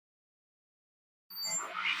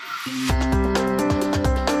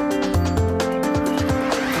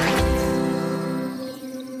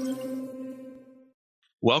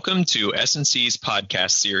Welcome to S&C's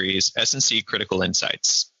podcast series, S&C Critical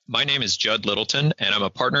Insights. My name is Judd Littleton, and I'm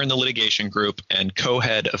a partner in the litigation group and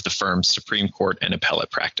co-head of the firm's Supreme Court and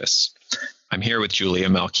appellate practice. I'm here with Julia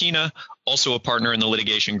Malkina, also a partner in the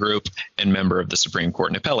litigation group and member of the Supreme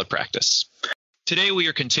Court and appellate practice. Today, we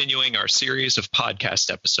are continuing our series of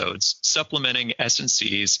podcast episodes supplementing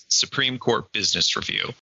S&C's Supreme Court Business Review,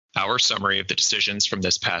 our summary of the decisions from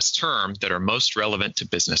this past term that are most relevant to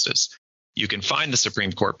businesses. You can find the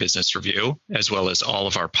Supreme Court Business Review, as well as all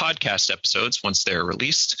of our podcast episodes once they're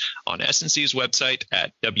released, on S&C's website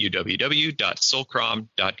at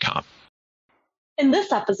www.sulcrom.com. In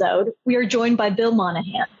this episode, we are joined by Bill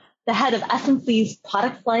Monahan, the head of S&C's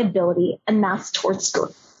Products Liability and Mass Torts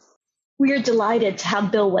Group. We are delighted to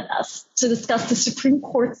have Bill with us to discuss the Supreme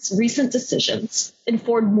Court's recent decisions in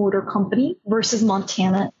Ford Motor Company versus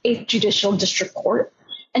Montana Eighth Judicial District Court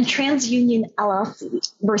and TransUnion LLC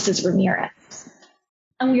versus Ramirez.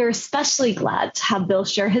 And we are especially glad to have Bill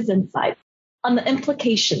share his insights on the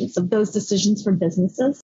implications of those decisions for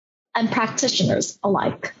businesses and practitioners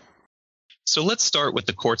alike. So let's start with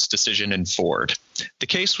the court's decision in Ford. The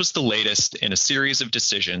case was the latest in a series of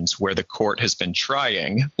decisions where the court has been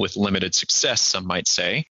trying, with limited success some might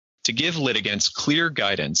say, to give litigants clear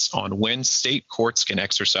guidance on when state courts can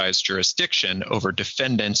exercise jurisdiction over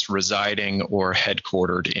defendants residing or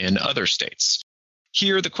headquartered in other states.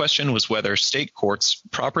 Here, the question was whether state courts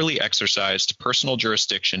properly exercised personal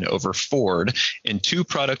jurisdiction over Ford in two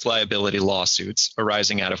product liability lawsuits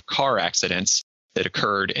arising out of car accidents that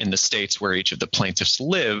occurred in the states where each of the plaintiffs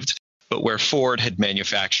lived, but where Ford had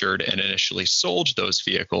manufactured and initially sold those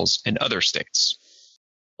vehicles in other states.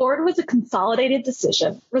 Ford was a consolidated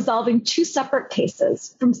decision resolving two separate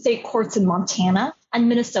cases from state courts in Montana and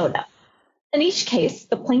Minnesota. In each case,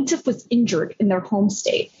 the plaintiff was injured in their home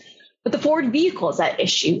state, but the Ford vehicles at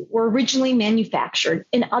issue were originally manufactured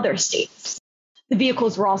in other states. The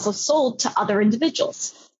vehicles were also sold to other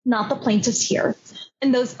individuals, not the plaintiffs here,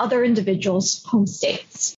 in those other individuals' home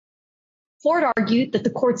states. Ford argued that the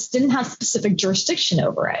courts didn't have specific jurisdiction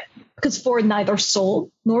over it because Ford neither sold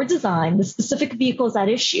nor designed the specific vehicles at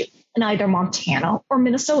issue in either Montana or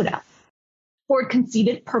Minnesota. Ford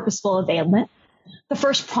conceded purposeful availment, the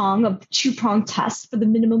first prong of the two-prong test for the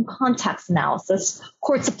minimum context analysis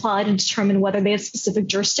courts apply to determine whether they have specific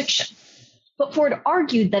jurisdiction. But Ford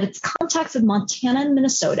argued that its contacts with Montana and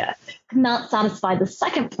Minnesota could not satisfy the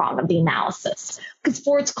second prong of the analysis because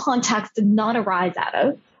Ford's contacts did not arise out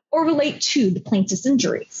of or relate to the plaintiff's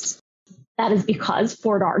injuries. That is because,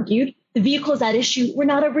 Ford argued, the vehicles at issue were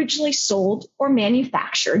not originally sold or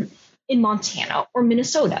manufactured in Montana or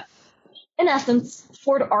Minnesota. In essence,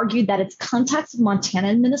 Ford argued that its contacts with Montana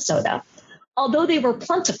and Minnesota, although they were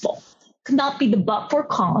plentiful, could not be the but-for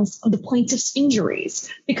cause of the plaintiff's injuries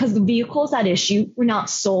because the vehicles at issue were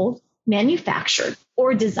not sold, manufactured,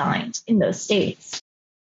 or designed in those states.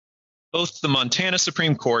 Both the Montana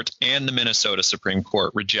Supreme Court and the Minnesota Supreme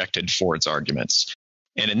Court rejected Ford's arguments.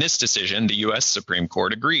 And in this decision, the U.S. Supreme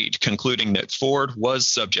Court agreed, concluding that Ford was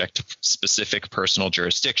subject to specific personal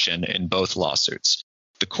jurisdiction in both lawsuits.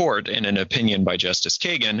 The court, in an opinion by Justice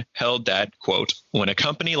Kagan, held that, quote, when a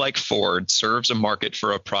company like Ford serves a market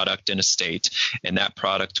for a product in a state and that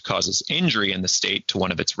product causes injury in the state to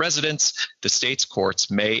one of its residents, the state's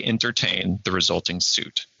courts may entertain the resulting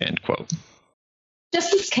suit, end quote.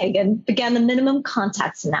 Justice Kagan began the minimum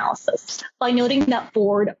context analysis by noting that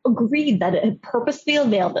Ford agreed that it had purposely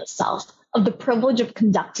availed itself of the privilege of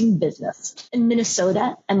conducting business in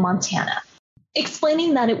Minnesota and Montana,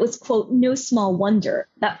 explaining that it was, quote, no small wonder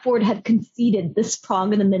that Ford had conceded this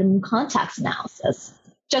prong in the minimum context analysis.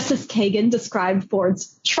 Justice Kagan described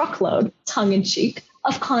Ford's truckload, tongue-in-cheek,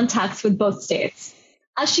 of contacts with both states.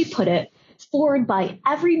 As she put it, Ford, by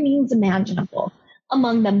every means imaginable,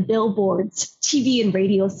 among them billboards, TV and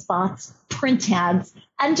radio spots, print ads,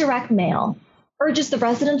 and direct mail, urges the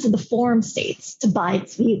residents of the forum states to buy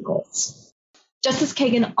its vehicles. Justice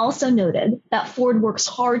Kagan also noted that Ford works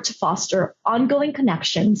hard to foster ongoing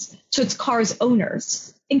connections to its car's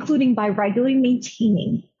owners, including by regularly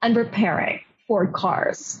maintaining and repairing Ford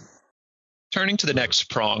cars. Turning to the next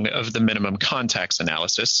prong of the minimum contacts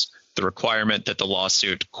analysis, the requirement that the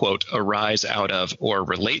lawsuit, quote, arise out of or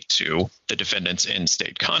relate to the defendant's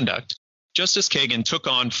in-state conduct, Justice Kagan took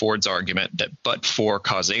on Ford's argument that but-for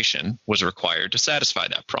causation was required to satisfy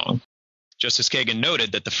that prong. Justice Kagan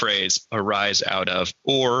noted that the phrase arise out of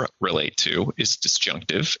or relate to is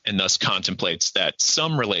disjunctive and thus contemplates that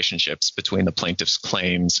some relationships between the plaintiff's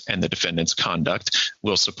claims and the defendant's conduct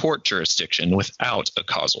will support jurisdiction without a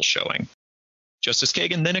causal showing. Justice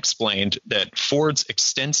Kagan then explained that Ford's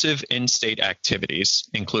extensive in-state activities,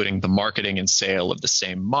 including the marketing and sale of the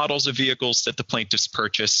same models of vehicles that the plaintiffs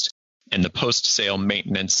purchased and the post-sale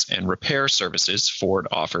maintenance and repair services Ford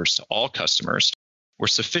offers to all customers, were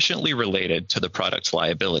sufficiently related to the product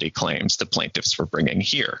liability claims the plaintiffs were bringing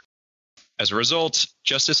here. As a result,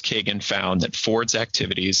 Justice Kagan found that Ford's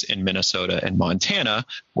activities in Minnesota and Montana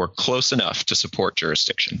were close enough to support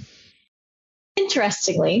jurisdiction.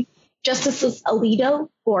 Interestingly, Justices Alito,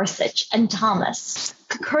 Gorsuch, and Thomas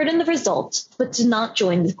concurred in the result but did not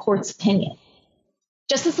join the court's opinion.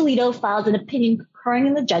 Justice Alito filed an opinion concurring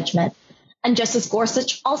in the judgment, and Justice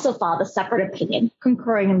Gorsuch also filed a separate opinion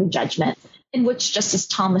concurring in the judgment, in which Justice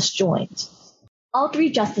Thomas joined. All three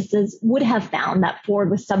justices would have found that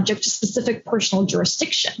Ford was subject to specific personal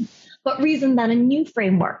jurisdiction, but reasoned that a new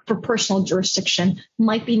framework for personal jurisdiction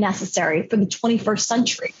might be necessary for the 21st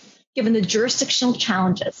century, given the jurisdictional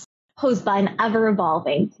challenges posed by an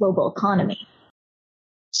ever-evolving global economy.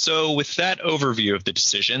 So with that overview of the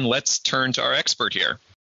decision, let's turn to our expert here.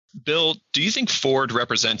 Bill, do you think Ford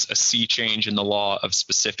represents a sea change in the law of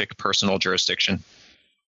specific personal jurisdiction?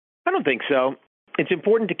 I don't think so. It's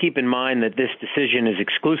important to keep in mind that this decision is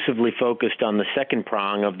exclusively focused on the second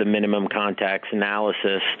prong of the minimum contacts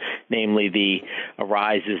analysis, namely the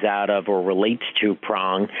arises out of or relates to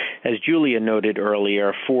prong. As Julia noted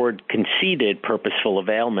earlier, Ford conceded purposeful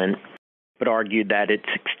availment, but argued that its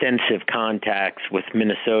extensive contacts with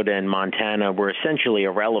Minnesota and Montana were essentially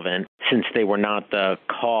irrelevant since they were not the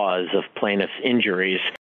cause of plaintiff's injuries.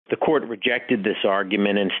 The court rejected this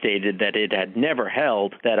argument and stated that it had never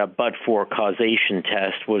held that a but-for causation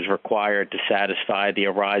test was required to satisfy the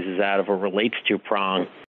arises out of or relates to prong.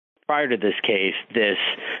 Prior to this case, this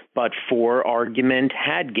but-for argument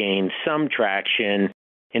had gained some traction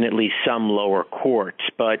in at least some lower courts,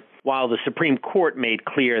 but while the Supreme Court made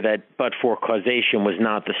clear that but-for causation was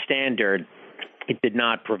not the standard, it did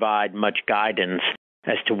not provide much guidance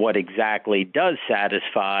as to what exactly does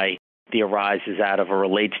satisfy the arises out of or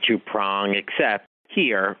relates to prong, except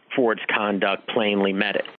here, Ford's conduct plainly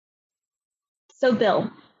met it. So,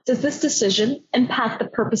 Bill, does this decision impact the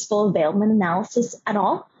purposeful availment analysis at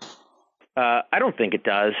all? I don't think it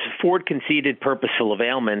does. Ford conceded purposeful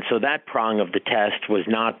availment, so that prong of the test was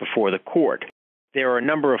not before the court. There are a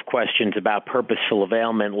number of questions about purposeful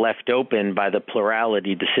availment left open by the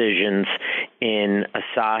plurality decisions in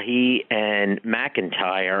Asahi and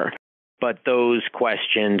McIntyre, but those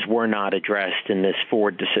questions were not addressed in this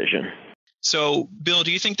Ford decision. So, Bill,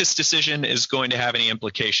 do you think this decision is going to have any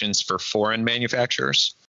implications for foreign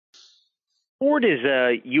manufacturers? Ford is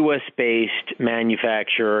a U.S.-based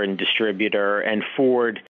manufacturer and distributor, and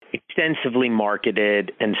Ford extensively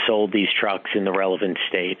marketed and sold these trucks in the relevant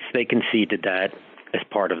states. They conceded that as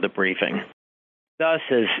part of the briefing. Thus,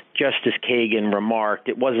 as Justice Kagan remarked,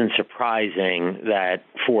 it wasn't surprising that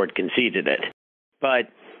Ford conceded it. But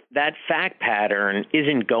that fact pattern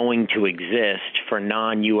isn't going to exist for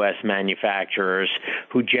non-U.S. manufacturers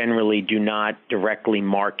who generally do not directly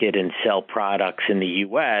market and sell products in the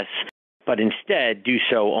U.S., but instead do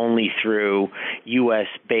so only through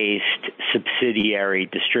U.S.-based subsidiary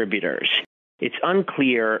distributors. It's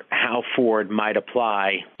unclear how Ford might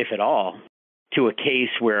apply, if at all, to a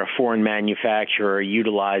case where a foreign manufacturer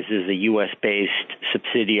utilizes a U.S.-based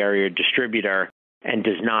subsidiary or distributor and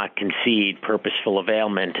does not concede purposeful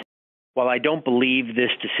availment. While I don't believe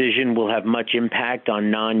this decision will have much impact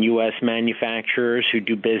on non-U.S. manufacturers who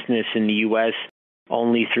do business in the U.S.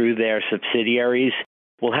 only through their subsidiaries,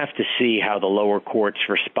 we'll have to see how the lower courts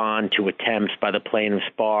respond to attempts by the plaintiffs'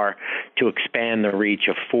 bar to expand the reach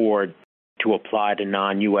of Ford to apply to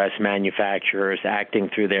non-U.S. manufacturers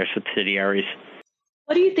acting through their subsidiaries.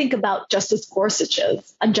 What do you think about Justice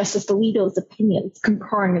Gorsuch's and Justice Alito's opinions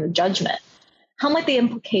concurring in the judgment? How might they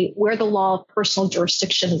implicate where the law of personal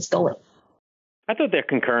jurisdiction is going? I thought their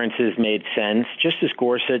concurrences made sense. Justice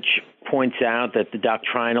Gorsuch points out that the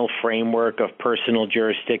doctrinal framework of personal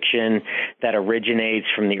jurisdiction that originates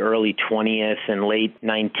from the early 20th and late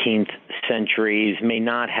 19th centuries may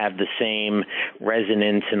not have the same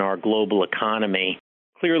resonance in our global economy.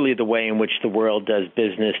 Clearly, the way in which the world does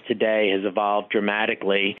business today has evolved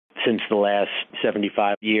dramatically since the last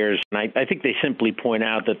 75 years. And I think they simply point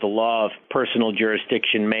out that the law of personal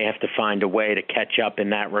jurisdiction may have to find a way to catch up in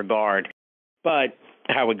that regard. But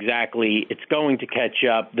how exactly it's going to catch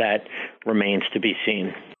up, that remains to be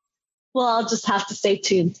seen. Well, I'll just have to stay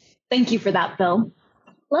tuned. Thank you for that, Bill.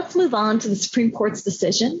 Let's move on to the Supreme Court's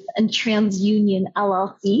decision in TransUnion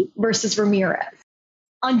LLC versus Ramirez.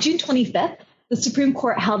 On June 25th, the Supreme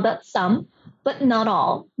Court held that some, but not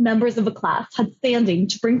all, members of a class had standing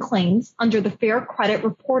to bring claims under the Fair Credit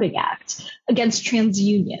Reporting Act against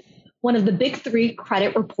TransUnion, one of the big three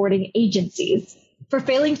credit reporting agencies, for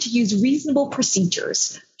failing to use reasonable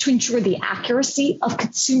procedures to ensure the accuracy of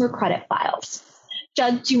consumer credit files.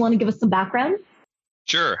 Judd, do you want to give us some background?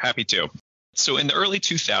 Sure, happy to. So in the early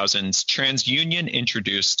 2000s, TransUnion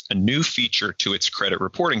introduced a new feature to its credit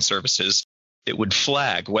reporting services that would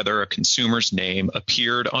flag whether a consumer's name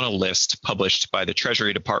appeared on a list published by the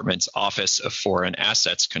Treasury Department's Office of Foreign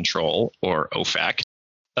Assets Control, or OFAC,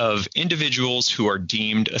 of individuals who are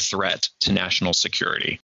deemed a threat to national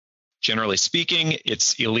security. Generally speaking,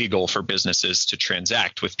 it's illegal for businesses to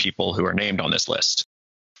transact with people who are named on this list.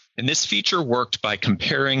 And this feature worked by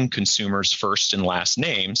comparing consumers' first and last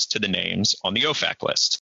names to the names on the OFAC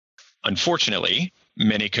list. Unfortunately,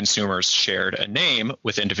 many consumers shared a name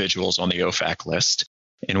with individuals on the OFAC list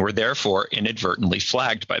and were therefore inadvertently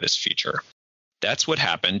flagged by this feature. That's what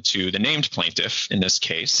happened to the named plaintiff, in this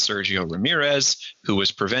case, Sergio Ramirez, who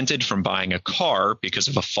was prevented from buying a car because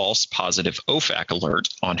of a false positive OFAC alert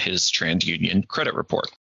on his TransUnion credit report.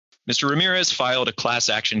 Mr. Ramirez filed a class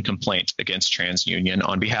action complaint against TransUnion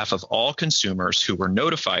on behalf of all consumers who were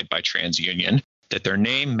notified by TransUnion that their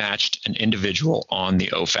name matched an individual on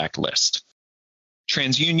the OFAC list.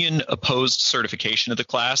 TransUnion opposed certification of the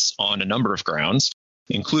class on a number of grounds,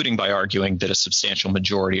 including by arguing that a substantial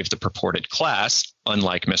majority of the purported class,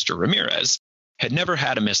 unlike Mr. Ramirez, had never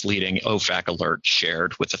had a misleading OFAC alert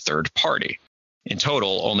shared with a third party. In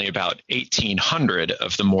total, only about 1,800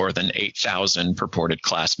 of the more than 8,000 purported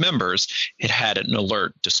class members had had an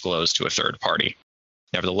alert disclosed to a third party.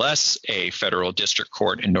 Nevertheless, a federal district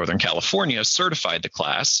court in Northern California certified the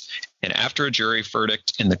class, and after a jury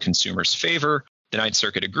verdict in the consumer's favor, the Ninth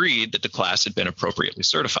Circuit agreed that the class had been appropriately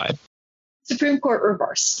certified. Supreme Court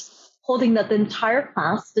reversed, holding that the entire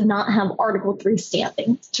class did not have Article III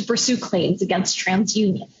standing to pursue claims against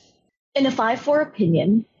TransUnion. In a 5-4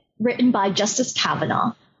 opinion written by Justice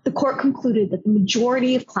Kavanaugh, the court concluded that the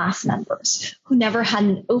majority of class members who never had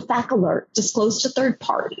an OFAC alert disclosed to third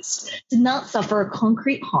parties did not suffer a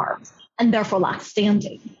concrete harm and therefore lacked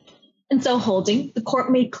standing. In so holding, the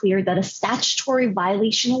court made clear that a statutory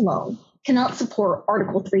violation alone cannot support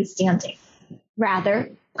Article III standing.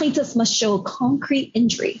 Rather, plaintiffs must show a concrete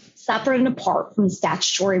injury separate and apart from the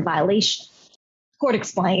statutory violation. The court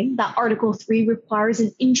explained that Article III requires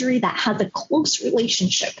an injury that has a close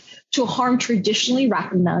relationship to a harm traditionally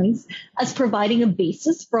recognized as providing a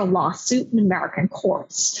basis for a lawsuit in American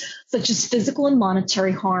courts, such as physical and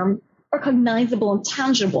monetary harm or cognizable and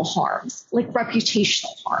tangible harms like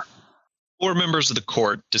reputational harm. 4 members of the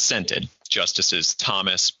court dissented, Justices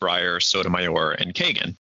Thomas, Breyer, Sotomayor, and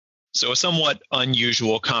Kagan. So a somewhat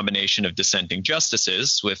unusual combination of dissenting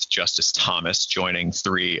justices, with Justice Thomas joining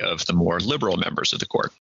 3 of the more liberal members of the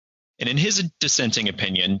court. And in his dissenting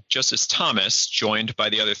opinion, Justice Thomas, joined by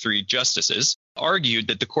the other 3 justices, argued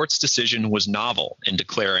that the court's decision was novel in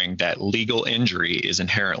declaring that legal injury is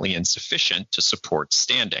inherently insufficient to support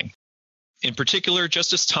standing. In particular,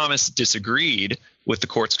 Justice Thomas disagreed with the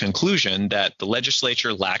court's conclusion that the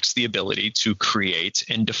legislature lacks the ability to create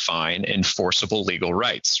and define enforceable legal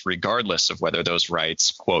rights, regardless of whether those rights,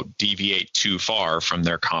 quote, deviate too far from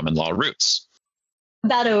their common law roots.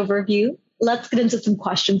 That overview, let's get into some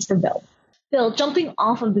questions for Bill. Bill, jumping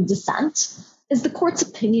off of the dissent, is the court's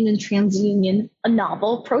opinion in TransUnion a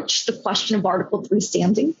novel approach to the question of Article III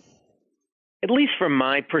standing? At least from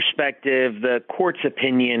my perspective, the court's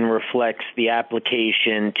opinion reflects the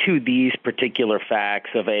application to these particular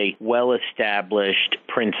facts of a well-established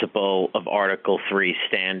principle of Article III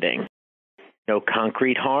standing. No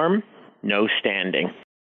concrete harm, no standing.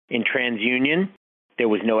 In TransUnion, there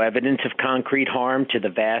was no evidence of concrete harm to the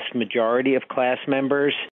vast majority of class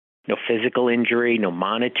members. No physical injury, no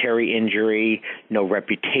monetary injury, no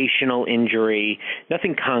reputational injury,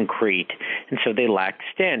 nothing concrete, and so they lacked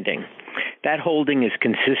standing. That holding is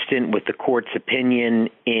consistent with the court's opinion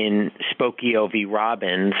in Spokio v.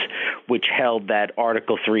 Robbins, which held that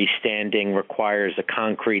Article III standing requires a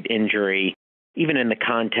concrete injury, even in the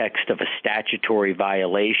context of a statutory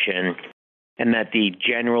violation, and that the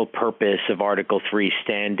general purpose of Article III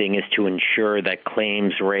standing is to ensure that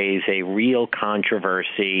claims raise a real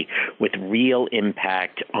controversy with real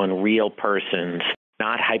impact on real persons,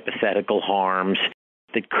 not hypothetical harms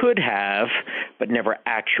that could have but never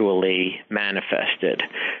actually manifested.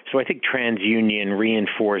 So I think TransUnion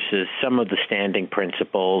reinforces some of the standing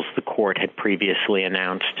principles the court had previously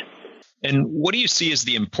announced. And what do you see as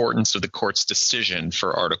the importance of the court's decision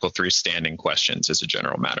for Article 3 standing questions as a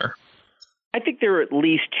general matter? I think there are at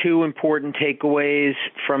least two important takeaways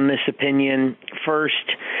from this opinion. First,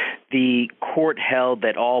 the court held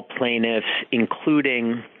that all plaintiffs,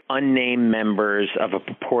 including unnamed members of a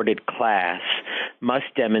purported class,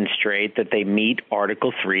 must demonstrate that they meet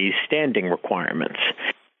Article 3's standing requirements.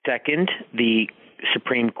 Second, the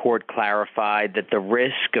Supreme Court clarified that the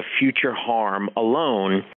risk of future harm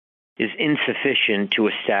alone is insufficient to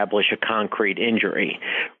establish a concrete injury.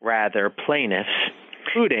 Rather, plaintiffs,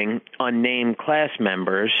 including unnamed class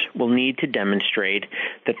members, will need to demonstrate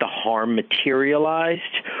that the harm materialized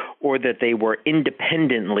or that they were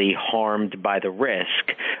independently harmed by the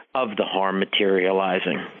risk of the harm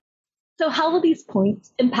materializing. So how will these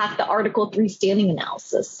points impact the Article 3 standing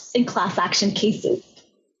analysis in class action cases?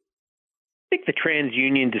 I think the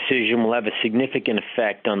TransUnion decision will have a significant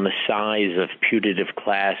effect on the size of putative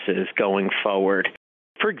classes going forward.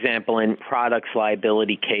 For example, in products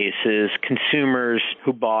liability cases, consumers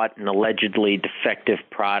who bought an allegedly defective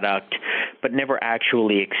product but never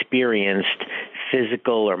actually experienced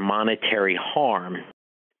physical or monetary harm,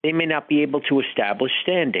 they may not be able to establish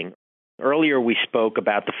standing. Earlier, we spoke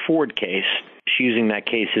about the Ford case. Using that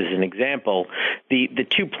case as an example, the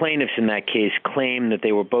two plaintiffs in that case claimed that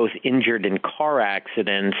they were both injured in car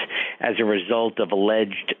accidents as a result of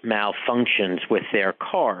alleged malfunctions with their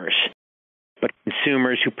cars. But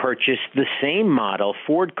consumers who purchased the same model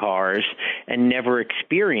Ford cars and never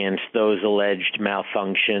experienced those alleged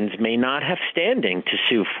malfunctions may not have standing to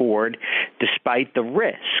sue Ford despite the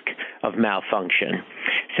risk of malfunction.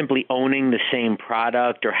 Simply owning the same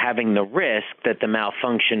product or having the risk that the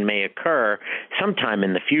malfunction may occur sometime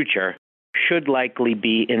in the future should likely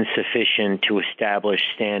be insufficient to establish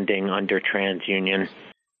standing under TransUnion.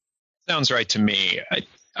 Sounds right to me.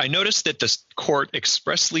 I noticed that the court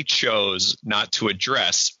expressly chose not to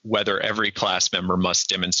address whether every class member must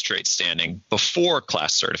demonstrate standing before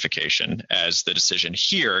class certification, as the decision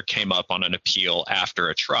here came up on an appeal after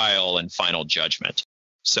a trial and final judgment.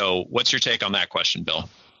 So what's your take on that question, Bill?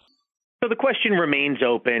 So the question remains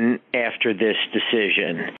open after this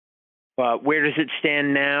decision. Where does it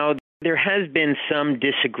stand now? There has been some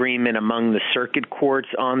disagreement among the circuit courts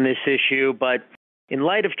on this issue, but in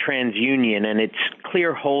light of TransUnion and its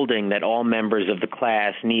clear holding that all members of the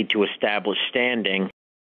class need to establish standing,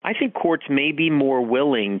 I think courts may be more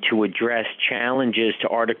willing to address challenges to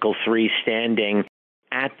Article 3 standing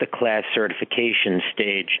at the class certification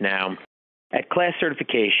stage now. At class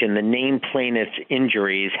certification, the named plaintiff's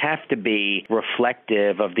injuries have to be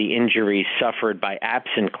reflective of the injuries suffered by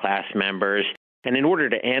absent class members, and in order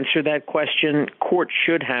to answer that question, courts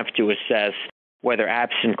should have to assess whether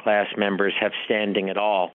absent class members have standing at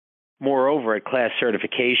all. Moreover, at class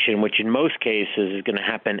certification, which in most cases is going to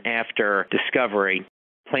happen after discovery,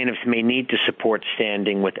 plaintiffs may need to support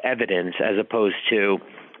standing with evidence as opposed to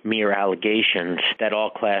mere allegations that all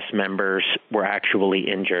class members were actually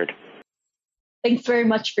injured. Thanks very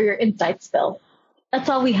much for your insights, Bill. That's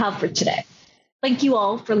all we have for today. Thank you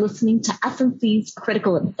all for listening to SNC's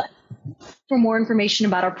Critical Insight. For more information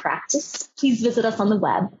about our practice, please visit us on the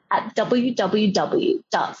web at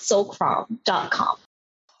www.solcrom.com.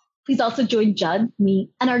 Please also join Judd, me,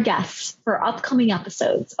 and our guests for upcoming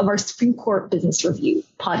episodes of our Supreme Court Business Review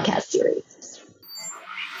podcast series.